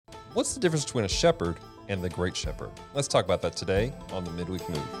What's the difference between a shepherd and the great shepherd? Let's talk about that today on the Midweek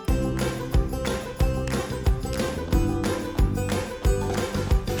Move.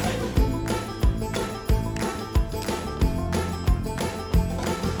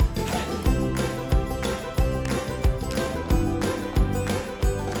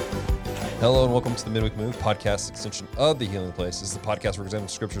 Hello and welcome to the Midweek Move, podcast extension of The Healing Place. This is the podcast where we examine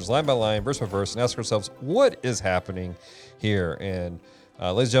scriptures line by line, verse by verse, and ask ourselves, what is happening here? And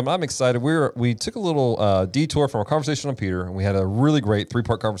ladies and gentlemen, I'm excited. We took a little detour from our conversation on Peter, and we had a really great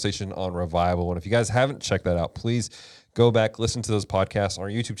three-part conversation on revival. And if you guys haven't checked that out, please go back, listen to those podcasts on our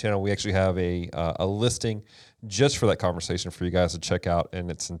YouTube channel. We actually have a listing just for that conversation for you guys to check out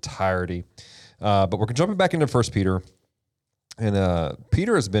in its entirety. But we're jumping back into 1 Peter. And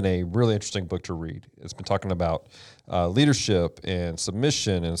Peter has been a really interesting book to read. It's been talking about leadership and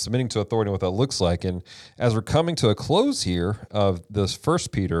submission and submitting to authority and what that looks like. And as we're coming to a close here of this 1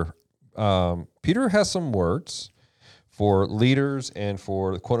 Peter, Peter has some words for leaders and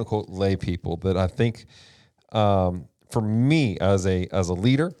for quote-unquote lay people that I think for me as a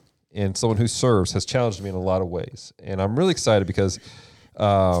leader and someone who serves has challenged me in a lot of ways. And I'm really excited because,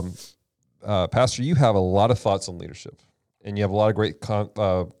 Pastor, you have a lot of thoughts on leadership. And you have a lot of great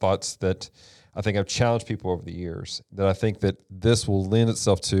thoughts that I think have challenged people over the years, that I think that this will lend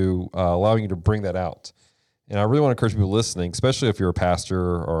itself to allowing you to bring that out. And I really want to encourage people listening, especially if you're a pastor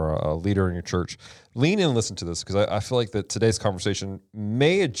or a leader in your church, lean in and listen to this, because I feel like that today's conversation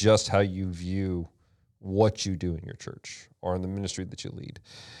may adjust how you view what you do in your church or in the ministry that you lead,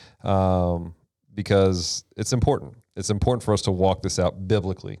 because it's important. It's important for us to walk this out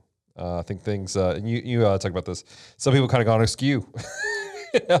biblically. I think things, and you talk about this, some people kind of gone askew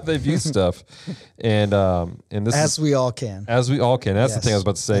how they view stuff. And this as we all can. That's yes, the thing I was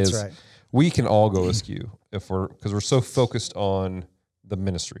about to say is right. We can all go askew because we're so focused on the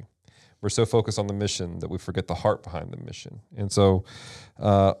ministry. We're so focused on the mission that we forget the heart behind the mission. And so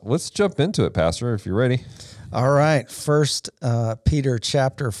let's jump into it, Pastor, if you're ready. All right. First Peter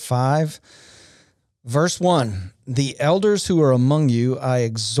chapter 5. Verse 1, the elders who are among you, I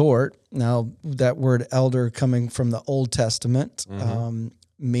exhort. Now, that word elder coming from the Old Testament,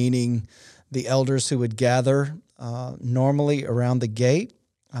 meaning the elders who would gather normally around the gate.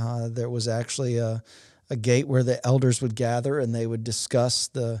 There was actually a gate where the elders would gather and they would discuss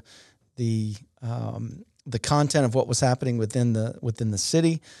the content of what was happening within the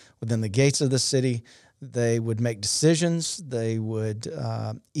city, within the gates of the city. They would make decisions. They would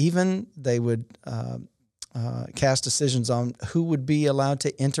cast decisions on who would be allowed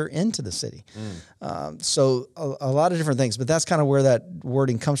to enter into the city. So a lot of different things, but that's kind of where that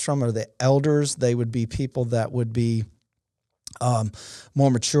wording comes from. Are the elders? They would be people that would be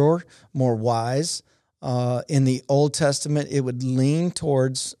more mature, more wise. In the Old Testament, it would lean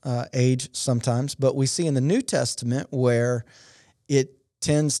towards age sometimes, but we see in the New Testament where it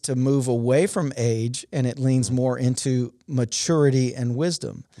tends to move away from age and it leans more into maturity and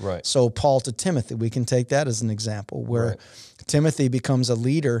wisdom. Right. So Paul to Timothy, we can take that as an example where Timothy becomes a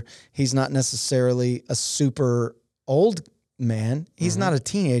leader. He's not necessarily a super old man. He's not a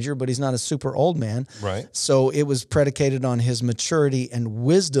teenager, but he's not a super old man. Right. So it was predicated on his maturity and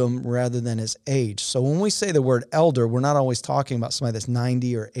wisdom rather than his age. So when we say the word elder, we're not always talking about somebody that's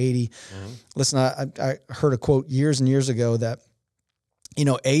 90 or 80. Listen, I heard a quote years and years ago that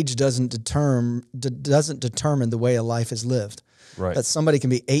age doesn't determine the way a life is lived. Right. That somebody can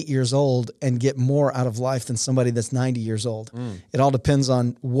be 8 years old and get more out of life than somebody that's 90 years old. It all depends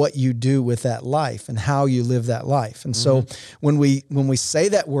on what you do with that life and how you live that life. And so when we say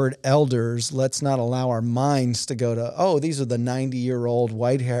that word elders, let's not allow our minds to go to, these are the 90-year-old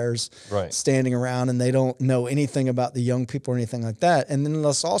white hairs standing around and they don't know anything about the young people or anything like that. And then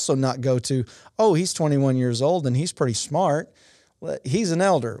let's also not go to, he's 21 years old and he's pretty smart. He's an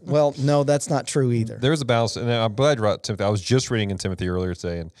elder. Well, no, that's not true either. There's a balance, and I'm glad you brought Timothy. I was just reading in Timothy earlier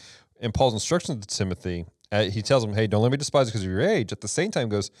today, and in Paul's instructions to Timothy, he tells him, hey, don't let me despise you because of your age. At the same time,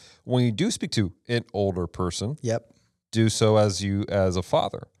 goes, when you do speak to an older person, do so as a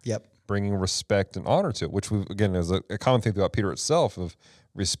father, bringing respect and honor to it, which, again, is a common thing about Peter itself of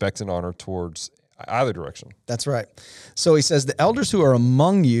respect and honor towards either direction. That's right. So he says, the elders who are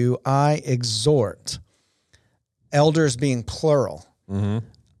among you, I exhort. Elders being plural.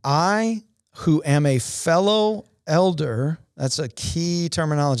 I, who am a fellow elder, that's a key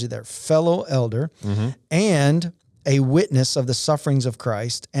terminology there, fellow elder, and a witness of the sufferings of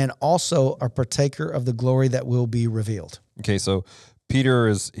Christ, and also a partaker of the glory that will be revealed. Okay, so Peter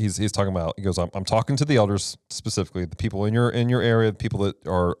he's talking about, he goes, I'm talking to the elders specifically, the people in your area, the people that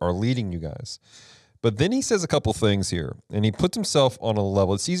are leading you guys. But then he says a couple things here, and he puts himself on a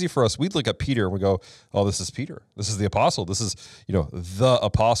level. It's easy for us. We'd look at Peter and we go, oh, this is Peter. This is the apostle. This is, the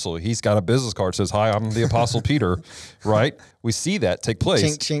apostle. He's got a business card that says, hi, I'm the apostle Peter, right? We see that take place.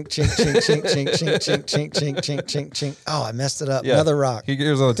 Chink, chink, chink, chink, chink, chink, chink, chink, chink, chink, chink, chink, chink. Oh, I messed it up. Yeah. Another rock.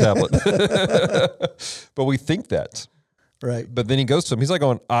 Here's on the tablet. But we think that. Right. But then he goes to him. He's like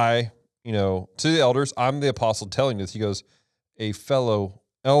going, to the elders, I'm the apostle telling this. He goes, a fellow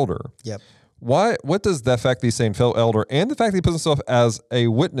elder. Yep. Why? What does that fact that he's saying fellow elder and the fact that he puts himself as a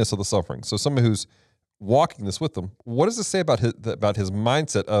witness of the suffering, so someone who's walking this with them, what does it say about his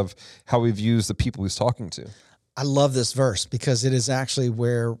mindset of how he views the people he's talking to? I love this verse because it is actually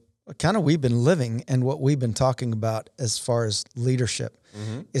where kind of we've been living and what we've been talking about as far as leadership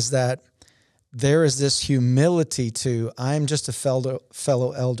is that there is this humility to, I'm just a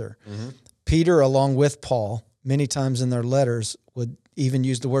fellow elder. Peter, along with Paul, many times in their letters would even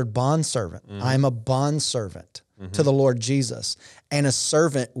use the word bondservant. I'm a bondservant to the Lord Jesus and a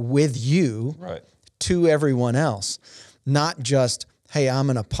servant with you to everyone else. Not just, hey, I'm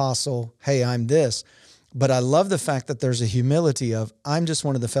an apostle, hey, I'm this. But I love the fact that there's a humility of, I'm just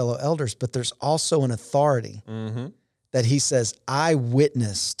one of the fellow elders, but there's also an authority that he says, I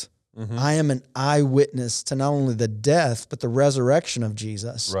witnessed. I am an eyewitness to not only the death, but the resurrection of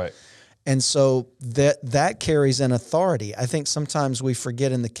Jesus. Right. And so that carries an authority. I think sometimes we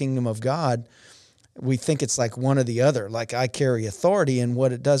forget in the kingdom of God, we think it's like one or the other. Like I carry authority, and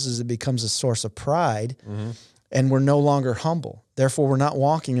what it does is it becomes a source of pride, and we're no longer humble. Therefore, we're not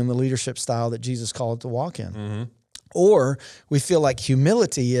walking in the leadership style that Jesus called to walk in. Or we feel like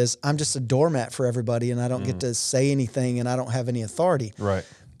humility is, I'm just a doormat for everybody, and I don't get to say anything, and I don't have any authority. Right.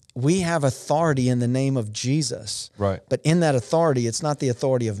 We have authority in the name of Jesus. Right. But in that authority, it's not the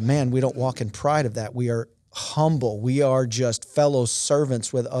authority of man. We don't walk in pride of that. We are humble. We are just fellow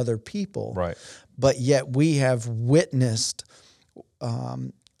servants with other people. Right. But yet we have witnessed,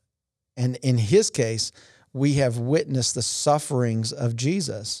 and in his case, we have witnessed the sufferings of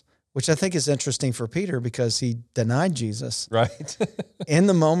Jesus, which I think is interesting for Peter because he denied Jesus Right. in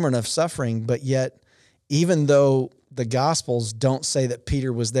the moment of suffering. But yet, even though the Gospels don't say that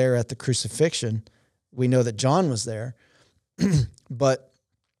Peter was there at the crucifixion, we know that John was there. But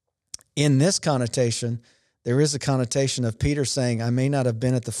in this connotation, there is a connotation of Peter saying, I may not have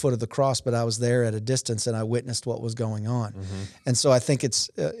been at the foot of the cross, but I was there at a distance and I witnessed what was going on. And so I think it's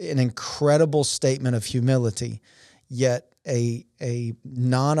an incredible statement of humility, yet a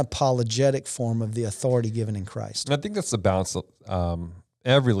non-apologetic form of the authority given in Christ. And I think that's the balance that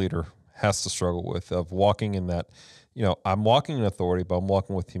every leader has to struggle with, of walking in that, I'm walking in authority, but I'm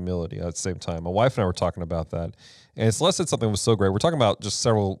walking with humility at the same time. My wife and I were talking about that. And it's less than something that was so great. We're talking about just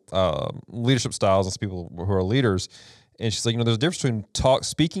several leadership styles and people who are leaders. And she's like, there's a difference between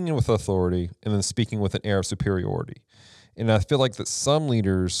speaking with authority and then speaking with an air of superiority. And I feel like that some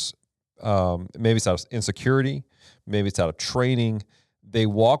leaders, maybe it's out of insecurity, maybe it's out of training, they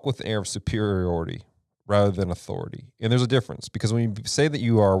walk with an air of superiority rather than authority. And there's a difference, because when you say that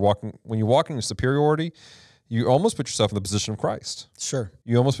when you're walking in superiority, you almost put yourself in the position of Christ. Sure.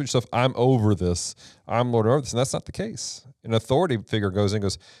 You almost put yourself, I'm over this, I'm Lord over this, and that's not the case. An authority figure goes in and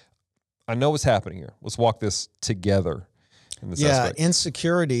goes, I know what's happening here. Let's walk this together. In this aspect.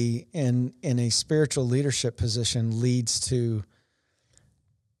 Insecurity in a spiritual leadership position leads to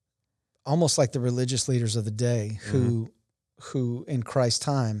almost like the religious leaders of the day who in Christ's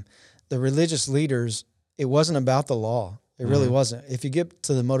time, the religious leaders, it wasn't about the law. It really wasn't. If you get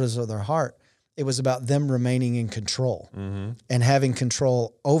to the motives of their heart, it was about them remaining in control and having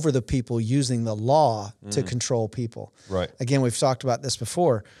control over the people, using the law to control people. Right. Again, we've talked about this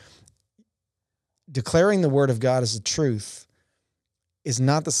before. Declaring the word of God as the truth is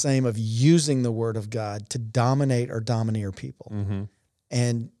not the same of using the word of God to dominate or domineer people.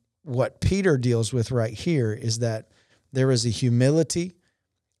 And what Peter deals with right here is that there is a humility,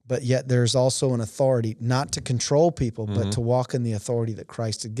 but yet there's also an authority not to control people, but to walk in the authority that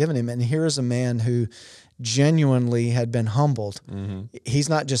Christ had given him. And here is a man who genuinely had been humbled. He's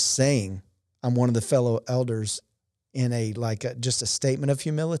not just saying, I'm one of the fellow elders in just a statement of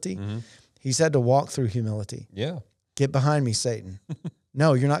humility. He's had to walk through humility. Yeah. Get behind me, Satan.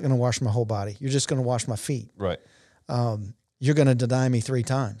 No, you're not going to wash my whole body. You're just going to wash my feet. Right. You're going to deny me 3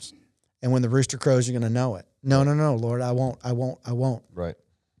 times. And when the rooster crows, you're going to know it. No, Lord, I won't. Right.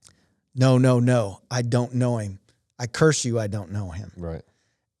 No, I don't know him. I curse you, I don't know him. Right.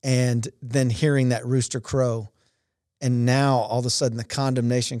 And then hearing that rooster crow, and now all of a sudden the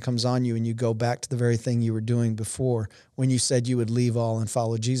condemnation comes on you and you go back to the very thing you were doing before. When you said you would leave all and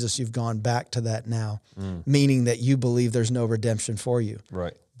follow Jesus, you've gone back to that now, meaning that you believe there's no redemption for you.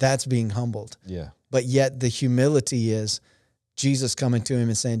 Right. That's being humbled. Yeah. But yet the humility is Jesus coming to him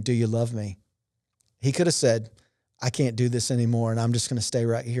and saying, do you love me? He could have said, I can't do this anymore, and I'm just going to stay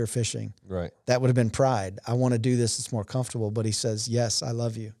right here fishing. Right. That would have been pride. I want to do this. It's more comfortable. But he says, yes, I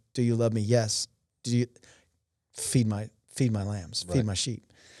love you. Do you love me? Yes. Do you feed my lambs, feed my sheep?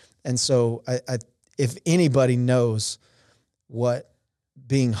 And so if anybody knows what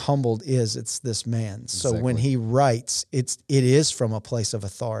being humbled is, it's this man. So when he writes, it is from a place of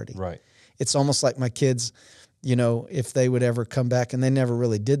authority. Right. It's almost like my kids, you know, if they would ever come back, and they never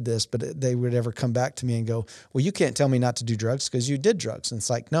really did this, but they would ever come back to me and go, well, you can't tell me not to do drugs because you did drugs. And it's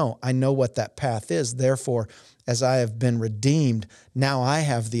like, no, I know what that path is. Therefore, as I have been redeemed, now I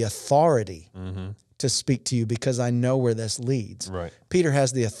have the authority to speak to you because I know where this leads. Right. Peter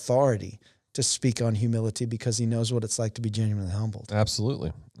has the authority to speak on humility because he knows what it's like to be genuinely humbled.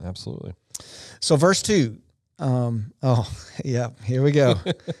 Absolutely. Absolutely. So verse 2, here we go.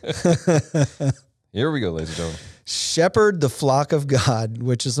 Here we go, ladies and gentlemen. Shepherd the flock of God,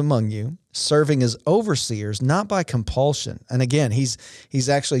 which is among you, serving as overseers, not by compulsion. And again, he's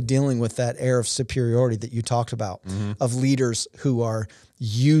actually dealing with that air of superiority that you talked about, of leaders who are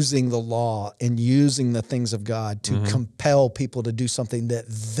using the law and using the things of God to compel people to do something that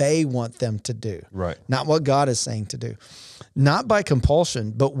they want them to do. Right. Not what God is saying to do. Not by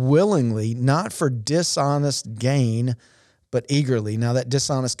compulsion, but willingly, not for dishonest gain, but eagerly. Now that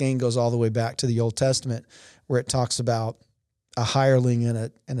dishonest gain goes all the way back to the Old Testament, where it talks about a hireling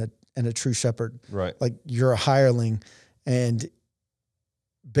and a true shepherd. Right. Like you're a hireling, and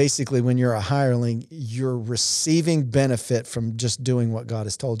basically when you're a hireling, you're receiving benefit from just doing what God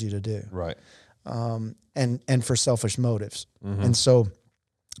has told you to do. Right. And for selfish motives. And so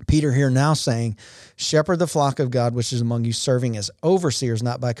Peter here now saying, shepherd the flock of God, which is among you, serving as overseers,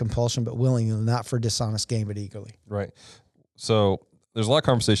 not by compulsion, but willingly, not for dishonest gain, but eagerly. Right. So there's a lot of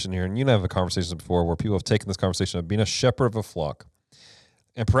conversation here, and you and I have a conversation before where people have taken this conversation of being a shepherd of a flock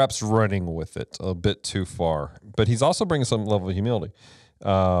and perhaps running with it a bit too far. But he's also bringing some level of humility.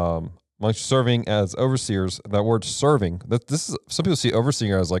 Like serving as overseers, that word serving, this is, some people see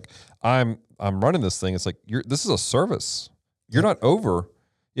overseer as like, I'm running this thing. It's like, this is a service. You're not over.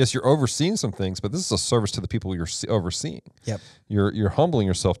 Yes, you're overseeing some things, but this is a service to the people you're overseeing. Yep. You're humbling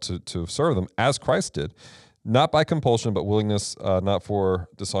yourself to serve them as Christ did. Not by compulsion, but willingness, not for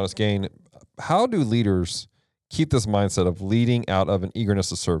dishonest gain. How do leaders keep this mindset of leading out of an eagerness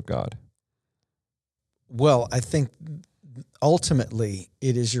to serve God? Well, I think ultimately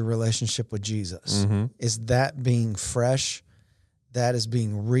it is your relationship with Jesus. Is that being fresh, that is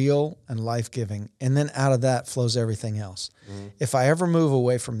being real and life-giving. And then out of that flows everything else. If I ever move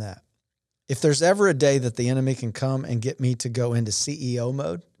away from that, if there's ever a day that the enemy can come and get me to go into CEO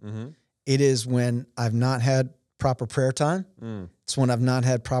mode, it is when I've not had proper prayer time. It's when I've not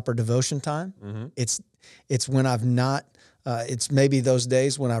had proper devotion time. It's when I've not, it's maybe those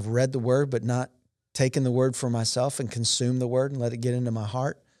days when I've read the word, but not taken the word for myself and consumed the word and let it get into my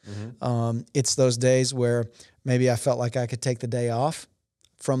heart. It's those days where maybe I felt like I could take the day off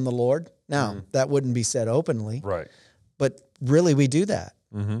from the Lord. Now, that wouldn't be said openly. Right. But really, we do that.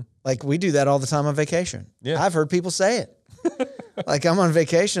 Like we do that all the time on vacation. Yeah. I've heard people say it. Like I'm on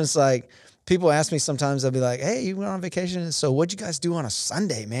vacation. It's like people ask me sometimes, they'll be like, hey, you went on vacation. So what'd you guys do on a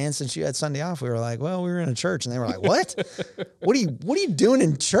Sunday, man? Since you had Sunday off, we were like, well, we were in a church. And they were like, what? What are you doing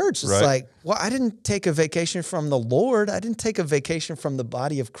in church? It's like, well, I didn't take a vacation from the Lord. I didn't take a vacation from the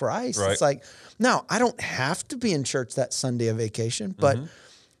body of Christ. Right. It's like, no, I don't have to be in church that Sunday of vacation. But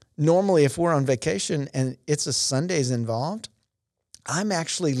normally if we're on vacation and it's a Sunday's involved, I'm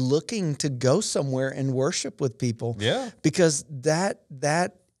actually looking to go somewhere and worship with people. Yeah. Because that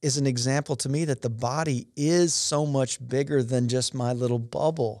is an example to me that the body is so much bigger than just my little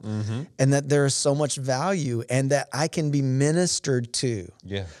bubble, and that there is so much value and that I can be ministered to.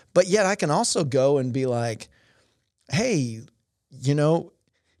 Yeah. But yet I can also go and be like, hey,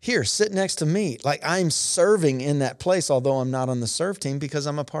 here, sit next to me. Like I'm serving in that place, although I'm not on the serve team because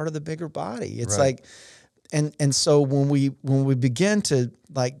I'm a part of the bigger body. It's like, and so when we begin to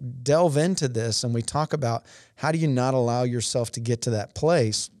like delve into this and we talk about how do you not allow yourself to get to that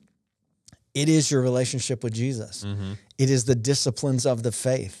place, it is your relationship with Jesus. It is the disciplines of the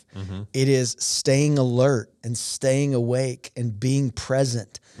faith. It is staying alert and staying awake and being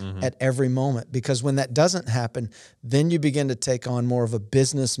present at every moment. Because when that doesn't happen, then you begin to take on more of a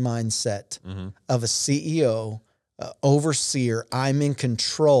business mindset of a CEO, overseer. I'm in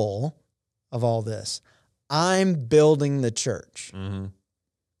control of all this. I'm building the church. And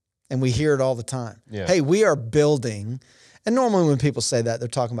we hear it all the time. Yeah. Hey, we are building. And normally when people say that, they're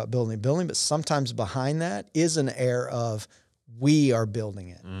talking about building a building, but sometimes behind that is an air of We are building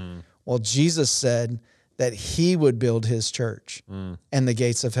it. Well, Jesus said that he would build his church and the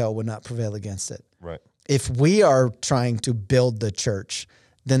gates of hell would not prevail against it. Right. If we are trying to build the church,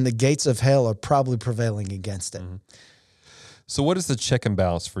 then the gates of hell are probably prevailing against it. So what is the check and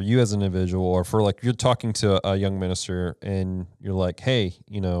balance for you as an individual, or for like you're talking to a young minister and you're like, hey,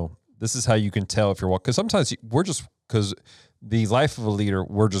 this is how you can tell if you're walking. Because sometimes because the life of a leader,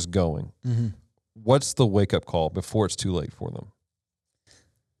 we're just going. What's the wake up call before it's too late for them?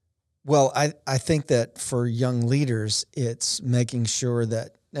 Well, I think that for young leaders, it's making sure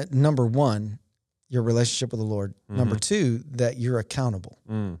that number one, your relationship with the Lord. Number two, that you're accountable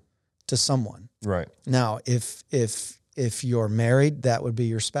to someone. Right. Now, if you're married, that would be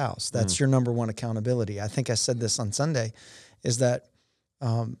your spouse. That's your number one accountability. I think I said this on Sunday, is that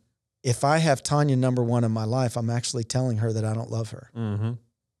if I have Tanya number one in my life, I'm actually telling her that I don't love her.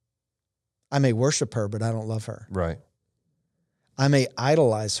 I may worship her, but I don't love her. Right. I may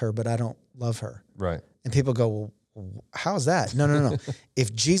idolize her, but I don't love her. Right. And people go, well, how is that? No.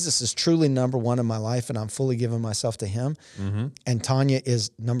 If Jesus is truly number one in my life and I'm fully giving myself to him, and Tanya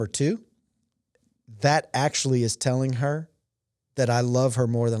is number two, that actually is telling her that I love her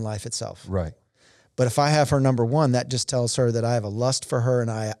more than life itself. Right. But if I have her number one, that just tells her that I have a lust for her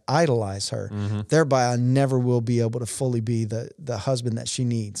and I idolize her. Thereby, I never will be able to fully be the husband that she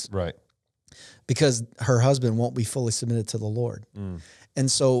needs. Right. Because her husband won't be fully submitted to the Lord. And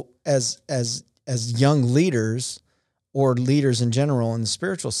so as young leaders or leaders in general in the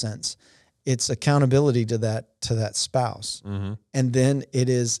spiritual sense, it's accountability to that spouse. And then it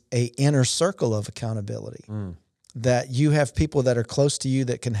is a inner circle of accountability that you have people that are close to you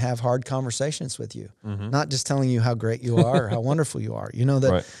that can have hard conversations with you, not just telling you how great you are or how wonderful you are.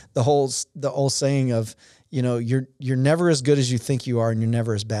 That the old saying of, you're never as good as you think you are and you're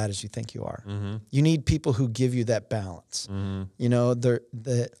never as bad as you think you are. You need people who give you that balance.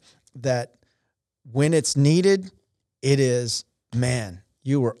 That when it's needed, it is, man,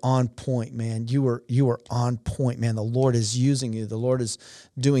 you were on point, man. You were on point, man. The Lord is using you. The Lord is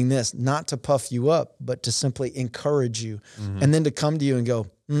doing this, not to puff you up, but to simply encourage you. And then to come to you and go,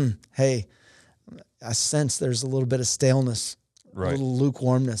 hey, I sense there's a little bit of staleness, a little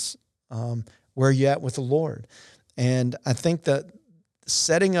lukewarmness. Where are you at with the Lord? And I think that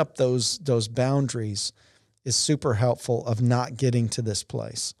setting up those boundaries is super helpful of not getting to this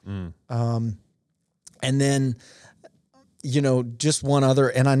place. And then, just one other,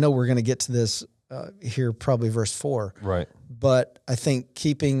 and I know we're going to get to this here, probably verse 4. Right. But I think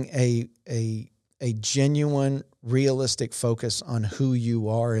keeping a genuine, realistic focus on who you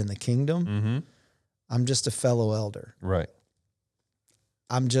are in the kingdom. I'm just a fellow elder. Right.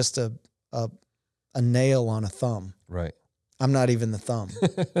 I'm just a nail on a thumb. Right. I'm not even the thumb.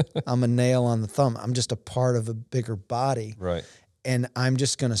 I'm a nail on the thumb. I'm just a part of a bigger body. Right. And I'm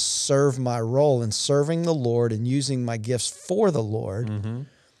just going to serve my role in serving the Lord and using my gifts for the Lord.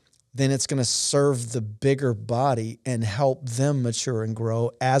 Then it's going to serve the bigger body and help them mature and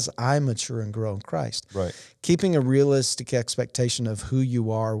grow as I mature and grow in Christ. Right. Keeping a realistic expectation of who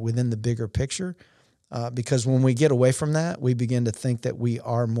you are within the bigger picture. Because when we get away from that, we begin to think that we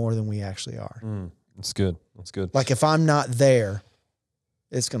are more than we actually are. That's good. That's good. Like if I'm not there,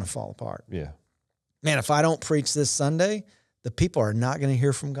 it's going to fall apart. Yeah. Man, if I don't preach this Sunday, the people are not going to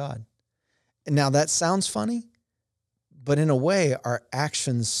hear from God. And now that sounds funny, but in a way, our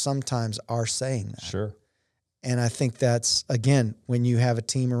actions sometimes are saying that. Sure. And I think that's, again, when you have a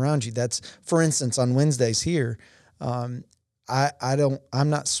team around you, that's, for instance, on Wednesdays here, I'm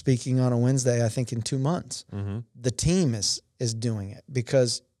not speaking on a Wednesday, I think in 2 months. The team is doing it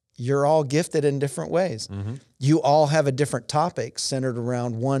because you're all gifted in different ways. You all have a different topic centered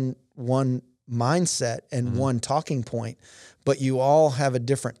around one mindset and one talking point, but you all have a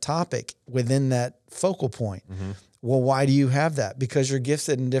different topic within that focal point. Well, why do you have that? Because you're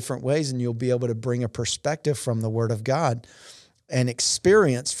gifted in different ways and you'll be able to bring a perspective from the Word of God and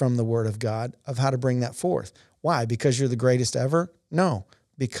experience from the Word of God of how to bring that forth. Why? Because you're the greatest ever? No,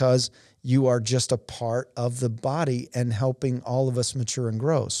 because you are just a part of the body and helping all of us mature and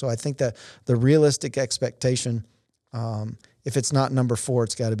grow. So I think that the realistic expectation, if it's not number 4,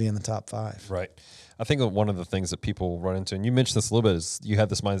 it's got to be in the top 5. Right. I think one of the things that people run into, and you mentioned this a little bit, is you have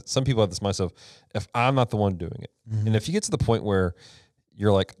this mind. Some people have this mindset of, if I'm not the one doing it, and if you get to the point where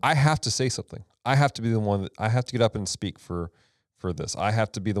you're like, I have to say something, I have to be the one that I have to get up and speak for this. I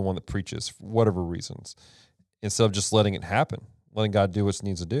have to be the one that preaches for whatever reasons, instead of just letting it happen, letting God do what He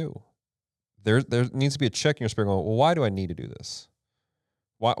needs to do. There needs to be a check in your spirit going, well, why do I need to do this?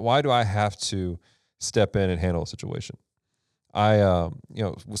 Why do I have to step in and handle a situation?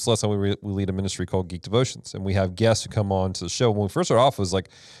 Celeste and we lead a ministry called Geek Devotions, and we have guests who come on to the show. When we first started off, it was like,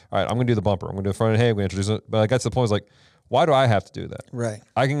 all right, I'm going to do the bumper. I'm going to do the front end. Hey, I'm going to introduce it. But I got to the point, I was like, why do I have to do that? Right.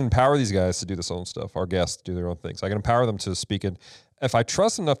 I can empower these guys to do this own stuff, our guests to do their own things. I can empower them to speak. And if I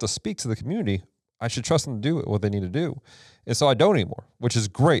trust them enough to speak to the community, I should trust them to do what they need to do. And so I don't anymore, which is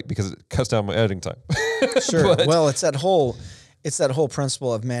great because it cuts down my editing time. Sure. Well, it's that whole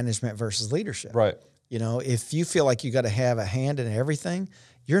principle of management versus leadership. Right. You know, if you feel like you got to have a hand in everything,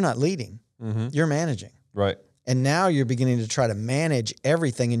 you're not leading. You're managing. Right. And now you're beginning to try to manage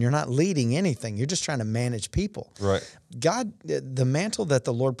everything, and you're not leading anything. You're just trying to manage people. Right. God, the mantle that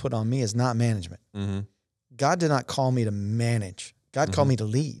the Lord put on me is not management. God did not call me to manage. God called me to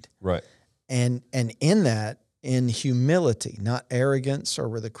lead. Right. And in that, in humility, not arrogance or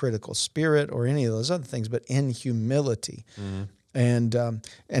with a critical spirit or any of those other things, but in humility. And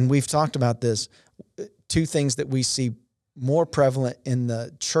we've talked about this. Two things that we see more prevalent in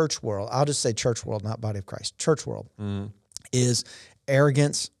the church world, I'll just say church world, not body of Christ, church world, is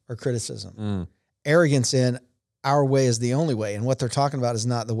arrogance or criticism. Arrogance in our way is the only way. And what they're talking about is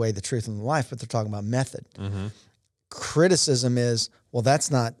not the way, the truth, and the life, but they're talking about method. Criticism is, well,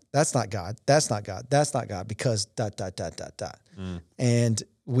 that's not God. That's not God. That's not God because ... And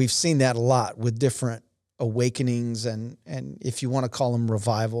we've seen that a lot with different awakenings and if you want to call them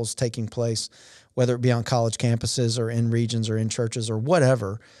revivals taking place, whether it be on college campuses or in regions or in churches or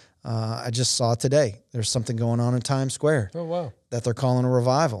whatever. I just saw today, there's something going on in Times Square. Oh, wow. That they're calling a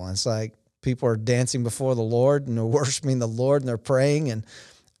revival. And it's like people are dancing before the Lord and they're worshiping the Lord and they're praying. And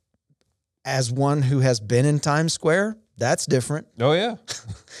as one who has been in Times Square, that's different. Oh, yeah.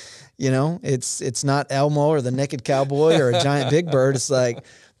 You know, it's not Elmo or the Naked Cowboy or a giant Big Bird. It's like,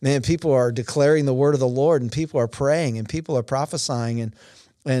 man, people are declaring the word of the Lord and people are praying and people are prophesying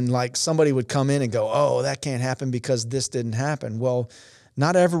and like somebody would come in and go, oh, that can't happen because this didn't happen. Well,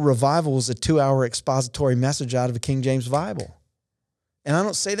 not every revival is a 2-hour expository message out of a King James Bible. And I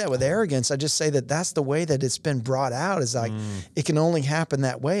don't say that with arrogance. I just say that that's the way that it's been brought out is like, it can only happen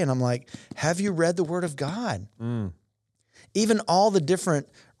that way. And I'm like, have you read the word of God? Even all the different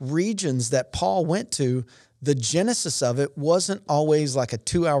regions that Paul went to, the genesis of it wasn't always like a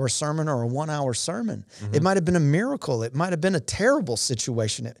 2-hour sermon or a 1-hour sermon. It might have been a miracle. It might have been a terrible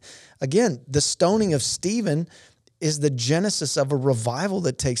situation. Again, the stoning of Stephen is the genesis of a revival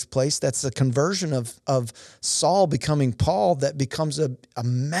that takes place. That's the conversion of Saul becoming Paul that becomes a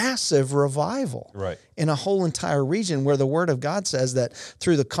massive revival in a whole entire region where the word of God says that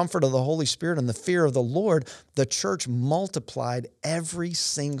through the comfort of the Holy Spirit and the fear of the Lord, the church multiplied every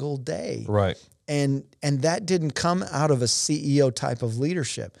single day. Right. And that didn't come out of a CEO type of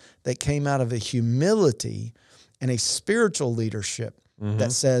leadership. That came out of a humility and a spiritual leadership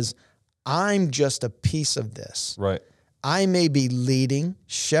that says, I'm just a piece of this. Right. I may be leading,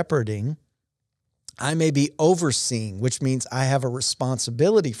 shepherding. I may be overseeing, which means I have a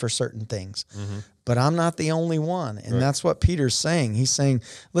responsibility for certain things, but I'm not the only one. And that's what Peter's saying. He's saying,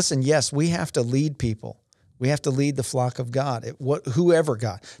 listen, yes, we have to lead people. We have to lead the flock of God, whoever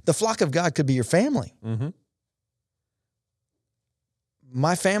God. The flock of God could be your family.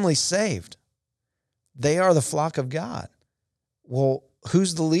 My family's saved. They are the flock of God. Well,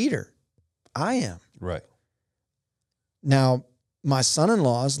 who's the leader? I am. Right. Now, my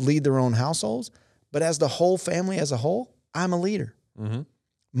son-in-laws lead their own households, but as the whole family as a whole, I'm a leader.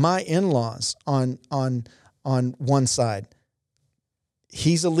 My in-laws on one side,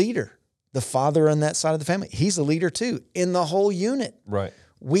 he's a leader. The father on that side of the family, he's a leader too. In the whole unit, Right.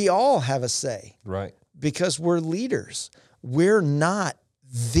 we all have a say. Right. Because we're leaders. We're not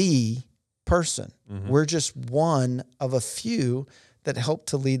the person. We're just one of a few that help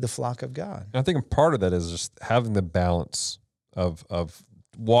to lead the flock of God. And I think part of that is just having the balance of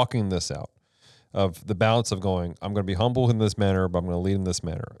walking this out, of the balance of going, I'm going to be humble in this manner, but I'm going to lead in this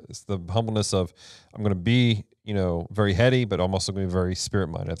manner. It's the humbleness of, I'm going to be, very heady, but I'm also going to be very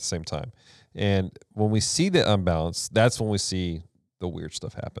spirit-minded at the same time. And when we see the unbalance, that's when we see the weird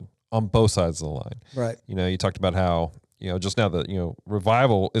stuff happen on both sides of the line. Right. You talked about how, just now that,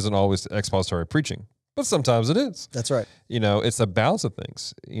 revival isn't always expository preaching. But sometimes it is. That's right. It's a balance of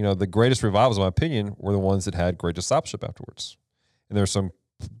things. The greatest revivals, in my opinion, were the ones that had great discipleship afterwards. And there are some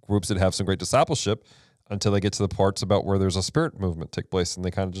groups that have some great discipleship until they get to the parts about where there's a spirit movement take place, and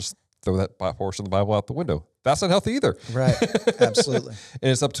they kind of just throw that portion of the Bible out the window. That's not healthy either. Right. Absolutely.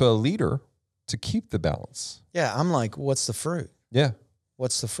 And it's up to a leader to keep the balance. Yeah. I'm like, what's the fruit? Yeah.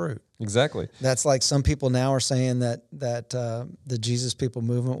 What's the fruit? Exactly. That's like some people now are saying that the Jesus People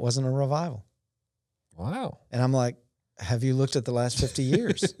movement wasn't a revival. Wow. And I'm like, have you looked at the last 50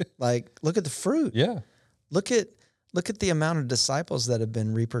 years? Like, look at the fruit. Yeah. Look at Look at the amount of disciples that have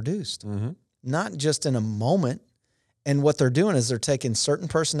been reproduced, Mm-hmm. not just in a moment. And what they're doing is they're taking certain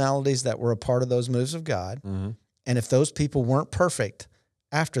personalities that were a part of those moves of God. Mm-hmm. And if those people weren't perfect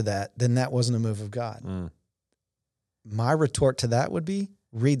after that, then that wasn't a move of God. Mm. My retort to that would be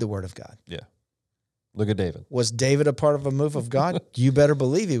read the word of God. Yeah. Look at David. Was David a part of a move of God? You better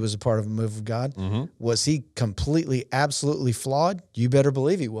believe he was a part of a move of God. Mm-hmm. Was he completely, absolutely flawed? You better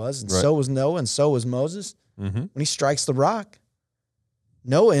believe he was. And Right. so was Noah, and so was Moses. Mm-hmm. When he strikes the rock,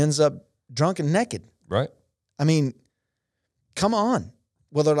 Noah ends up drunk and naked. Right. I mean, come on.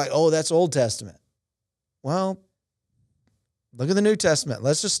 Well, they're like, oh, that's Old Testament. Well, look at the New Testament.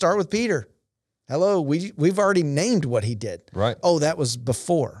 Let's just start with Peter. Hello, we've already named what he did. Right. Oh, that was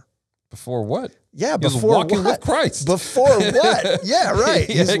before. Before what? Yeah, He was before walking what? with Christ. Before what? Yeah, right.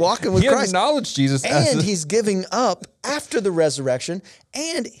 He's walking with he Christ. acknowledged Jesus And he's giving up after the resurrection.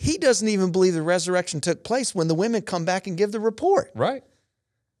 And he doesn't even believe the resurrection took place when the women come back and give the report. right.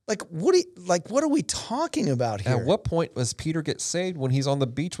 Like, what are we talking about here? At what point does Peter get saved when he's on the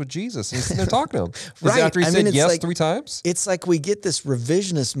beach with Jesus and he's sitting there talking to him? Is Right. it after he I said mean, it's yes like- 3 times? It's like we get this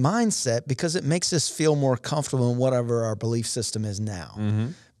revisionist mindset because it makes us feel more comfortable in whatever our belief system is now. Mm-hmm.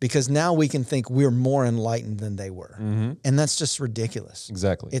 Because now we can think we're more enlightened than they were. Mm-hmm. And that's just ridiculous.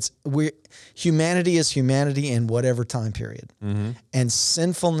 Exactly. Humanity is humanity in whatever time period. Mm-hmm. And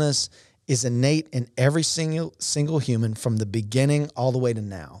sinfulness is innate in every single human from the beginning all the way to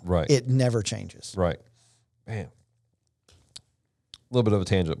now. Right. It never changes. Right. Man. A little bit of a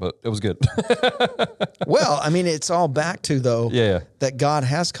tangent, but it was good. Well, I mean, it's all back to, though, yeah. that God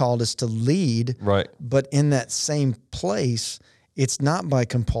has called us to lead, Right. but in that same place, it's not by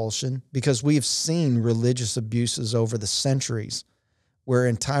compulsion, because we've seen religious abuses over the centuries where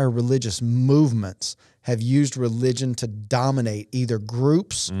entire religious movements have used religion to dominate either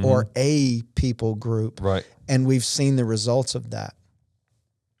groups or a people group. Right. And we've seen the results of that.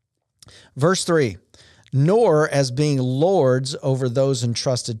 Verse 3, nor as being lords over those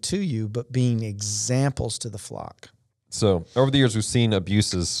entrusted to you, but being examples to the flock. So over the years, we've seen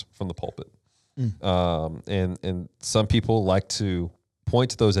abuses from the pulpit. And some people like to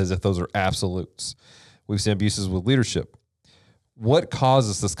point to those as if those are absolutes. We've seen abuses with leadership. What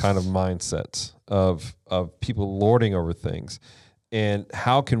causes this kind of mindset of people lording over things? And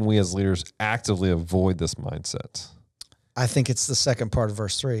how can we as leaders actively avoid this mindset? I think it's the second part of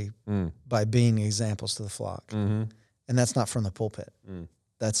verse 3, by being examples to the flock. Mm-hmm. And that's not from the pulpit.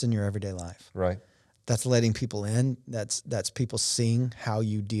 That's in your everyday life. Right. That's letting people in. That's people seeing how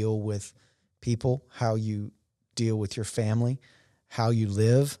you deal with people, how you deal with your family, how you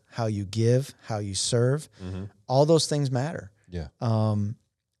live, how you give, how you serve. Mm-hmm. All those things matter. Yeah.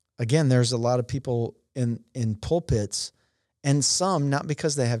 Again, there's a lot of people in pulpits, and some not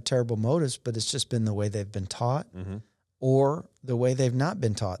because they have terrible motives, but it's just been the way they've been taught, or the way they've not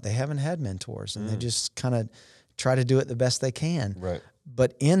been taught. They haven't had mentors, and they just kind of try to do it the best they can. Right.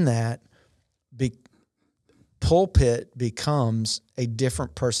 But in that, pulpit becomes a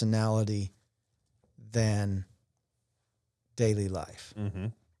different personality than daily life. Mm-hmm.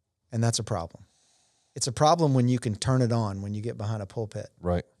 And that's a problem. It's a problem when you can turn it on when you get behind a pulpit,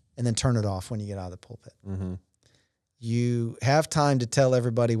 Right. and then turn it off when you get out of the pulpit. Mm-hmm. You have time to tell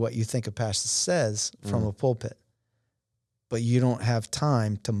everybody what you think a pastor says from a pulpit, but you don't have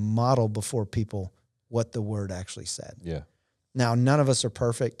time to model before people what the word actually said. Yeah. Now, none of us are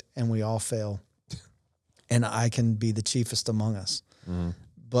perfect, and we all fail, and I can be the chiefest among us.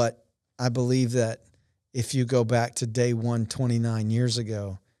 But I believe that if you go back to day one, 29 years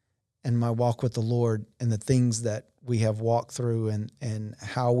ago, and my walk with the Lord and the things that we have walked through and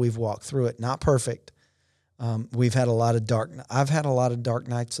how we've walked through it, not perfect. I've had a lot of dark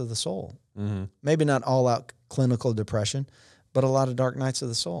nights of the soul. Mm-hmm. Maybe not all out clinical depression, but a lot of dark nights of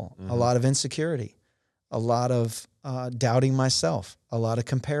the soul, a lot of insecurity, a lot of doubting myself, a lot of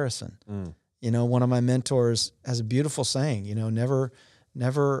comparison. You know, one of my mentors has a beautiful saying, you know, never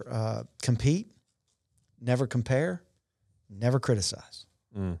compete, never compare, never criticize.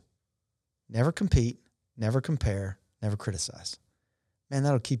 Never compete, never compare, never criticize. Man,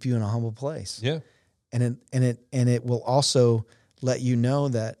 that'll keep you in a humble place. Yeah. And it will also let you know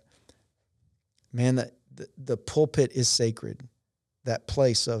that, man, that the pulpit is sacred. That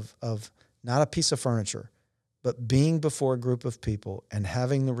place of not a piece of furniture, but being before a group of people and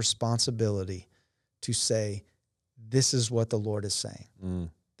having the responsibility to say, this is what the Lord is saying.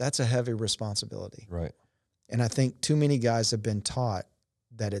 That's a heavy responsibility. Right. And I think too many guys have been taught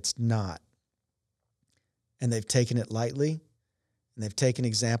that it's not. And they've taken it lightly, and they've taken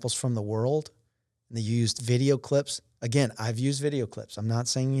examples from the world, and they used video clips. Again, I've used video clips. I'm not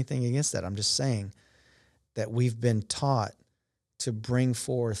saying anything against that. I'm just saying that we've been taught to bring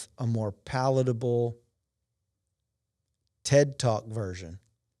forth a more palatable TED Talk version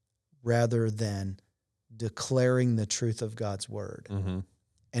rather than declaring the truth of God's word. Mm-hmm.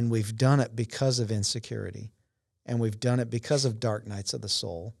 And we've done it because of insecurity, and we've done it because of dark nights of the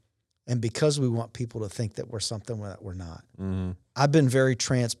soul, and because we want people to think that we're something that we're not. Mm-hmm. I've been very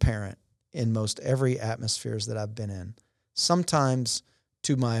transparent in most every atmospheres that I've been in, sometimes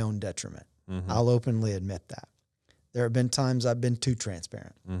to my own detriment. Mm-hmm. I'll openly admit that. There have been times I've been too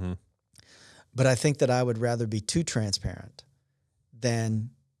transparent. Mm-hmm. But I think that I would rather be too transparent than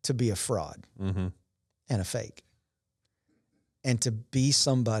to be a fraud Mm-hmm. and a fake, and to be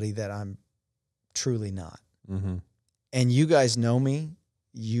somebody that I'm truly not. Mm-hmm. And you guys know me.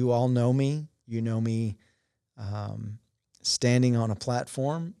 You all know me. You know me standing on a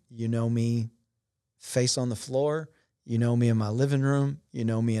platform. You know me face on the floor. You know me in my living room. You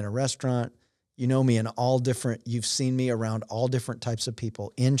know me in a restaurant. You know me in all different, you've seen me around all different types of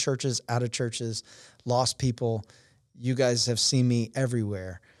people, in churches, out of churches, lost people. You guys have seen me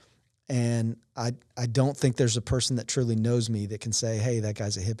everywhere. And I don't think there's a person that truly knows me that can say, hey, that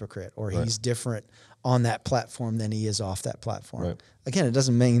guy's a hypocrite, or Right. he's different on that platform than he is off that platform. Right. Again, it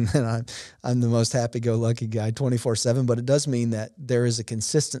doesn't mean that I'm the most happy-go-lucky guy 24/7, but it does mean that there is a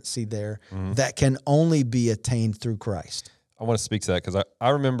consistency there that can only be attained through Christ. I want to speak to that because I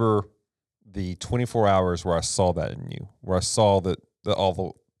remember the 24 hours where I saw that in you, where I saw that all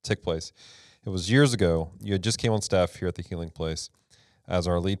the take place. It was years ago. You had just came on staff here at the Healing Place as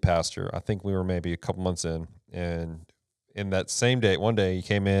our lead pastor. I think we were maybe a couple months in, and in that same day, one day you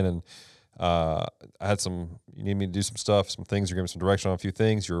came in and I had you need me to do some stuff, some things. You're giving me some direction on a few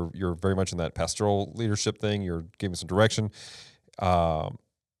things. You're very much in that pastoral leadership thing. You're giving me some direction. About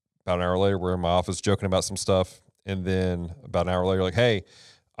an hour later, we're in my office joking about some stuff, and then about an hour later, like, hey,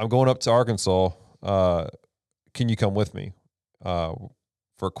 I'm going up to Arkansas. Can you come with me for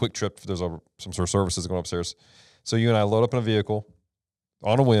a quick trip? There's some sort of services going upstairs. So you and I load up in a vehicle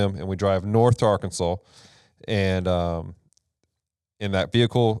on a whim, and we drive north to Arkansas. And in that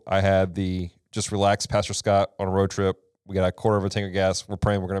vehicle, I had just relax Pastor Scott on a road trip. We got a quarter of a tank of gas. We're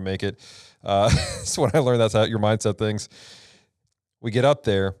praying we're going to make it. So when I learned that's how your mindset things. We get up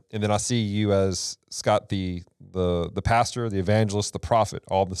there, and then I see you as Scott, the pastor, the evangelist, the prophet,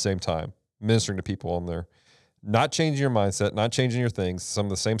 all at the same time, ministering to people on there. Not changing your mindset, not changing your things, some of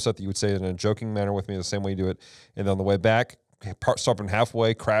the same stuff that you would say in a joking manner with me, the same way you do it. And then on the way back, stopping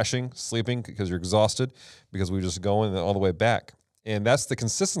halfway, crashing, sleeping because you're exhausted because we were just going, and then all the way back. And that's the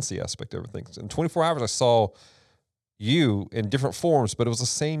consistency aspect of everything. In 24 hours, I saw you in different forms, but it was the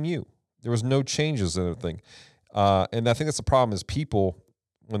same you. There was no changes in everything. And I think that's the problem is people,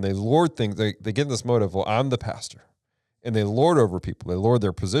 when they lord things, they get in this mode of, well, I'm the pastor. And they lord over people. They lord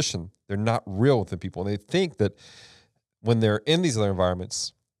their position. They're not real with the people. And they think that when they're in these other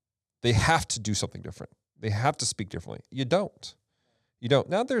environments, they have to do something different. They have to speak differently. You don't. You don't.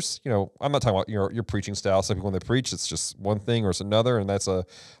 Now there's, I'm not talking about your preaching style. Some people, when they preach, it's just one thing or it's another, and that's a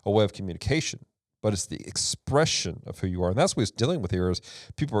way of communication. But it's the expression of who you are. And that's what he's dealing with here is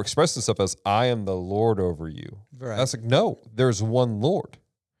people are expressing themselves as, I am the Lord over you. Right. That's like, no, there's one Lord.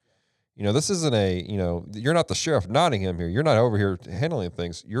 This isn't you're not the sheriff of Nottingham here. You're not over here handling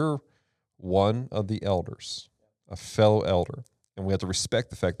things. You're one of the elders, a fellow elder. And we have to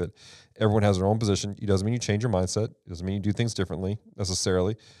respect the fact that everyone has their own position. It doesn't mean you change your mindset. It doesn't mean you do things differently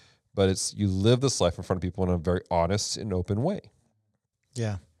necessarily. But it's you live this life in front of people in a very honest and open way.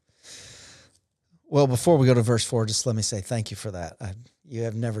 Yeah. Well, before we go to verse 4, just let me say thank you for that. You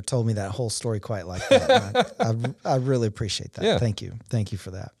have never told me that whole story quite like that. I really appreciate that. Yeah. Thank you. Thank you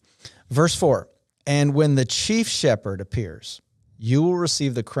for that. Verse 4, and when the chief shepherd appears, you will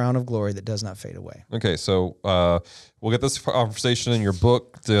receive the crown of glory that does not fade away. Okay, so we'll get this conversation in your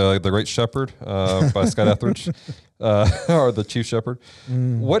book, The Great Shepherd by Scott Etheridge, or The Chief Shepherd.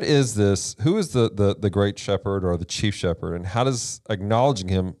 What is this? Who is the Great Shepherd or the Chief Shepherd, and how does acknowledging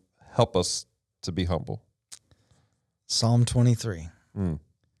him help us to be humble? Psalm 23. The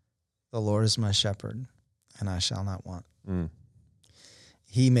Lord is my shepherd, and I shall not want.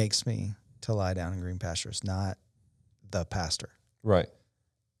 He makes me to lie down in green pastures, not the pastor. Right.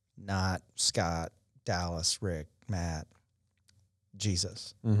 Not Scott, Dallas, Rick, Matt,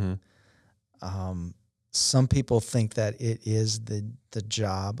 Jesus. Some people think that it is the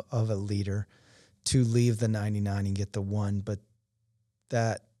job of a leader to leave the 99 and get the one, but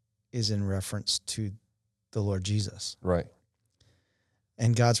that is in reference to the Lord Jesus. Right.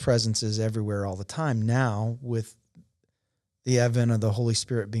 And God's presence is everywhere all the time now with the advent of the Holy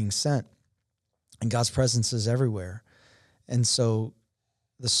Spirit being sent. And God's presence is everywhere. And so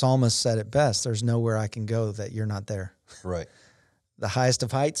the psalmist said it best. There's nowhere I can go that you're not there. Right. The highest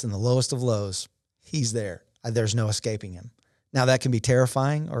of heights and the lowest of lows, he's there. There's no escaping him. Now that can be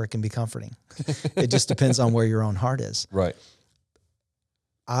terrifying or it can be comforting. It just depends on where your own heart is. Right.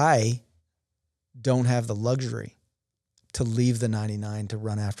 I don't have the luxury to leave the 99 to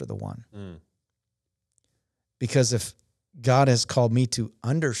run after the one. Because if God has called me to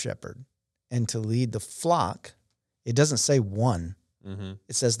under shepherd and to lead the flock, it doesn't say one.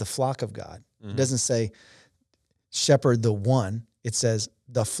 It says the flock of God. It doesn't say shepherd the one. It says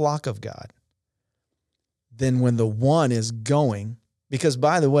the flock of God. Then when the one is going, because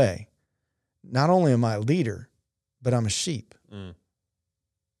by the way, not only am I a leader, but I'm a sheep.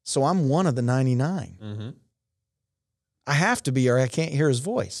 So I'm one of the 99. I have to be, or I can't hear his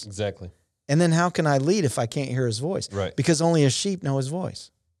voice. Exactly. And then how can I lead if I can't hear his voice? Right. Because only a sheep know his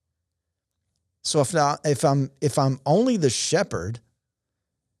voice. So if I'm only the shepherd,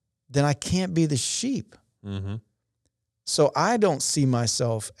 then I can't be the sheep. So I don't see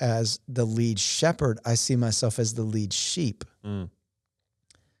myself as the lead shepherd. I see myself as the lead sheep.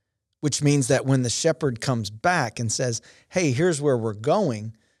 Which means that when the shepherd comes back and says, hey, here's where we're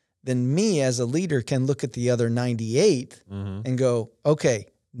going, then me as a leader can look at the other 98 and go, okay,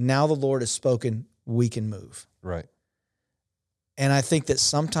 now the Lord has spoken, we can move. Right. And I think that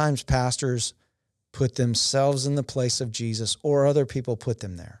sometimes pastors put themselves in the place of Jesus or other people put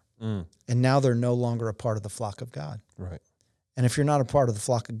them there. And now they're no longer a part of the flock of God. Right. And if you're not a part of the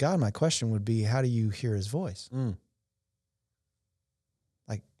flock of God, my question would be, how do you hear his voice?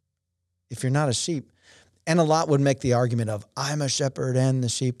 Like, if you're not a sheep, and a lot would make the argument of, I'm a shepherd and the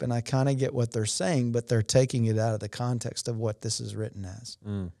sheep, and I kind of get what they're saying, but they're taking it out of the context of what this is written as.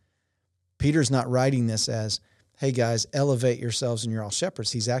 Peter's not writing this as, hey guys, elevate yourselves and you're all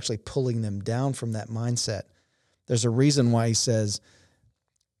shepherds. He's actually pulling them down from that mindset. There's a reason why he says,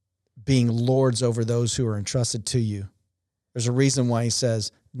 being lords over those who are entrusted to you. There's a reason why he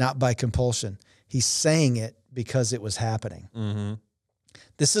says, not by compulsion. He's saying it because it was happening.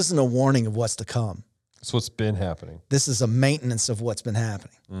 This isn't a warning of what's to come. It's what's been happening. This is a maintenance of what's been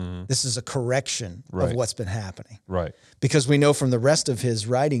happening. This is a correction of what's been happening. Right. Because we know from the rest of his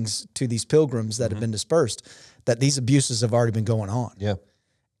writings to these pilgrims that have been dispersed that these abuses have already been going on. Yeah.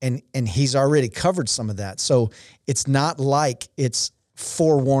 And he's already covered some of that. So it's not like it's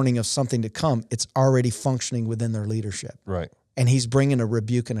forewarning of something to come. It's already functioning within their leadership. Right. And he's bringing a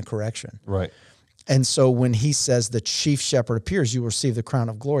rebuke and a correction. Right. And so when he says the chief shepherd appears, you will receive the crown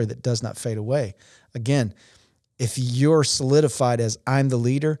of glory that does not fade away. Again, if you're solidified as I'm the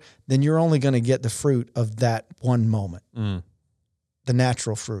leader, then you're only going to get the fruit of that one moment. The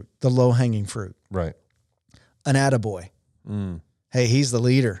natural fruit, the low-hanging fruit. Right. An attaboy. Hey, he's the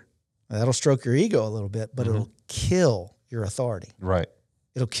leader. That'll stroke your ego a little bit, but it'll kill your authority. Right.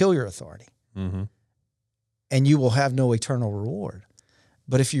 It'll kill your authority. And you will have no eternal reward.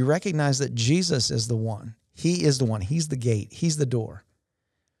 But if you recognize that Jesus is the one, he is the one, he's the gate, he's the door.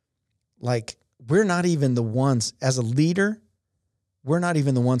 Like, we're not even the ones, as a leader, we're not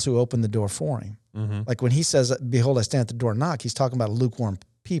even the ones who open the door for him. Like when he says, behold, I stand at the door and knock, he's talking about a lukewarm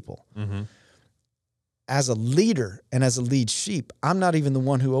people. As a leader and as a lead sheep, I'm not even the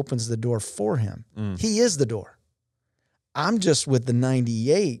one who opens the door for him. He is the door. I'm just with the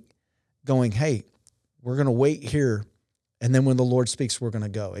 98 going, hey, we're going to wait here. And then when the Lord speaks, we're going to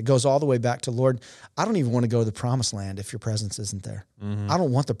go. It goes all the way back to, Lord, I don't even want to go to the promised land if your presence isn't there. I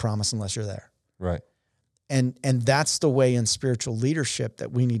don't want the promise unless you're there. Right. And that's the way in spiritual leadership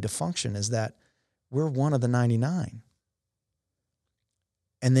that we need to function, is that we're one of the 99.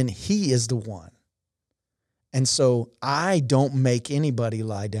 And then he is the one. And so I don't make anybody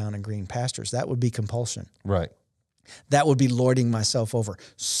lie down in green pastures. That would be compulsion. Right. That would be lording myself over.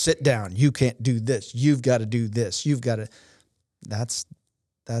 Sit down. You can't do this. You've got to do this. You've got to. That's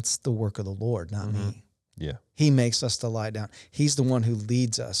the work of the Lord, not me. Yeah. He makes us to lie down. He's the one who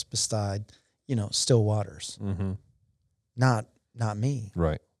leads us beside, still waters. Not me.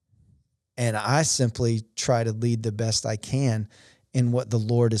 Right. And I simply try to lead the best I can in what the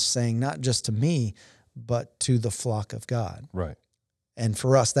Lord is saying, not just to me, but to the flock of God. Right. And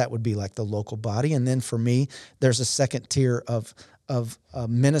for us, that would be like the local body. And then for me, there's a second tier of a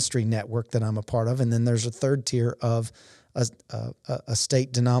ministry network that I'm a part of. And then there's a third tier of a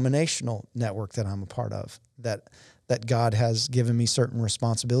state denominational network that I'm a part of, that God has given me certain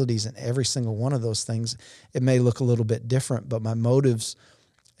responsibilities. And every single one of those things, it may look a little bit different, but my motives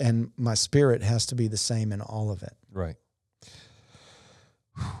and my spirit has to be the same in all of it. Right.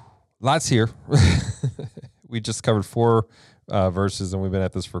 Lots here. We just covered 4 verses, and we've been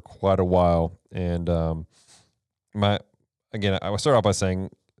at this for quite a while. And again, I will start off by saying,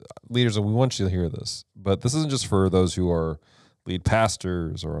 leaders, and we want you to hear this, but this isn't just for those who are lead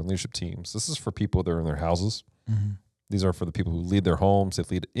pastors or on leadership teams. This is for people that are in their houses. Mm-hmm. These are for the people who lead their homes, they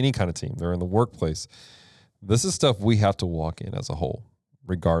lead any kind of team. They're in the workplace. This is stuff we have to walk in as a whole,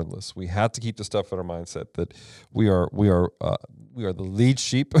 regardless. We have to keep the stuff in our mindset that we are the lead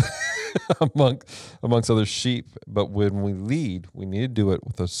sheep amongst other sheep. But when we lead, we need to do it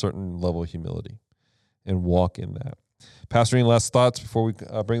with a certain level of humility and walk in that. Pastor, any last thoughts before we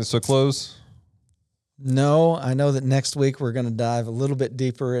bring this to a close? No, I know that next week we're going to dive a little bit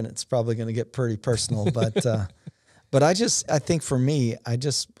deeper, and it's probably going to get pretty personal. But I think for me,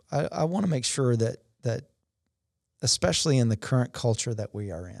 I want to make sure that especially in the current culture that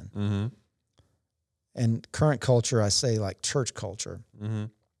we are in, mm-hmm. and current culture, I say like church culture, mm-hmm.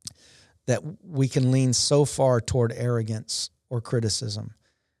 that we can lean so far toward arrogance or criticism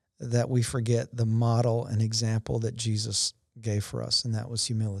that we forget the model and example that Jesus gave for us, and that was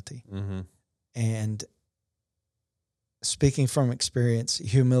humility. Mm-hmm. And speaking from experience,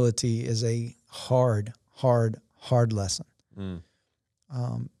 humility is a hard lesson. Mm.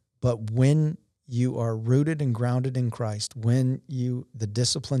 But when you are rooted and grounded in Christ, when the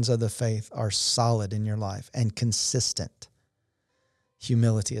disciplines of the faith are solid in your life and consistent,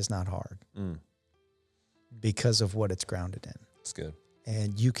 humility is not hard because of what it's grounded in. That's good.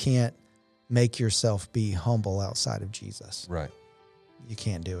 And you can't make yourself be humble outside of Jesus. Right. You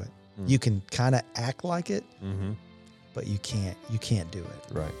can't do it. You can kind of act like it, mm-hmm. but you can't do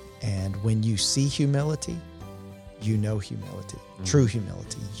it. Right. And when you see humility, you know humility, true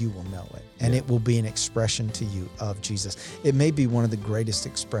humility, you will know it. And it will be an expression to you of Jesus. It may be one of the greatest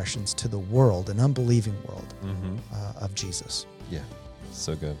expressions to the world, an unbelieving world, of Jesus. Yeah,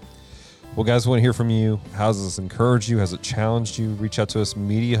 so good. Well, guys, we want to hear from you. How does this encourage you? Has it challenged you? Reach out to us,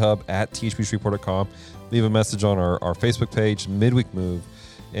 mediahub@thpshreport.com. Leave a message on our Facebook page, Midweek Move.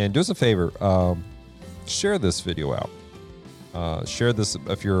 And do us a favor, share this video out. Share this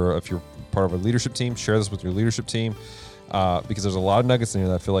if you're part of a leadership team. Share this with your leadership team because there's a lot of nuggets in here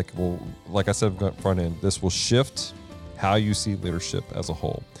that I feel like will, like I said front end, this will shift how you see leadership as a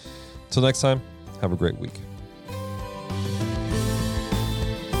whole. Until next time, have a great week.